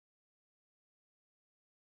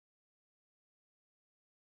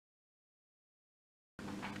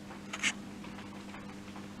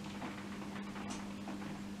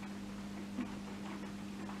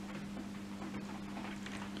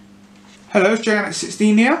Hello, it's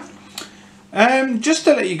JNX16 here. Just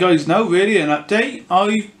to let you guys know, really, an update.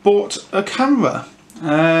 I've bought a camera.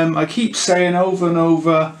 I keep saying over and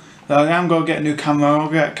over that I am going to get a new camera, I'll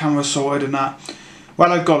get a camera sorted and that.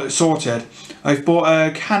 Well, I've got it sorted. I've bought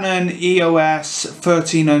a Canon EOS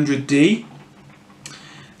 1300D.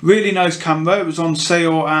 Really nice camera. It was on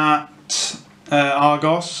sale at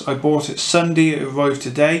Argos. I bought it Sunday, it arrived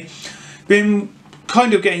today. Been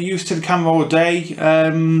kind of getting used to the camera all day.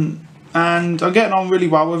 And I'm getting on really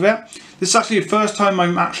well with it. This is actually the first time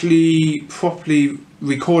I'm actually properly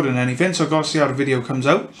recording anything, so I've got to see how the video comes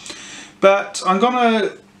out. But I'm going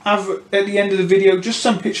to have at the end of the video just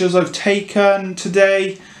some pictures I've taken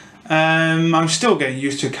today. I'm still getting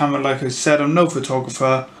used to a camera, like I said. I'm no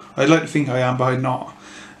photographer. I'd like to think I am, but I'm not.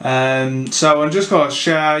 So I'm just going to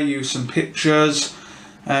share you some pictures,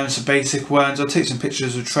 some basic ones. I'll take some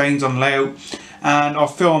pictures of trains on layout, and I'll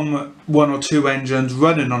film one or two engines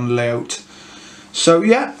running on the layout. So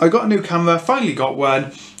yeah, I got a new camera, finally got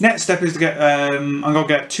one. Next step is to get, I'm going to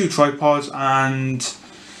get 2 tripods and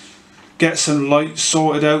get some lights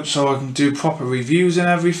sorted out so I can do proper reviews and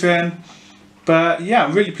everything. But yeah,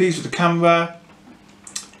 I'm really pleased with the camera.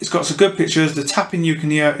 It's got some good pictures. The tapping you can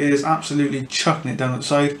hear is absolutely chucking it down the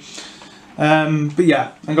side. But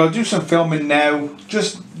yeah, I'm going to do some filming now,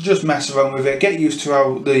 just mess around with it, get used to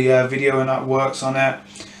how the video and that works on it.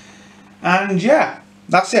 And yeah,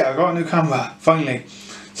 that's it, I got a new camera, finally.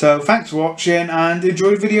 So thanks for watching and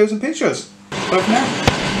enjoy videos and pictures. Bye for now.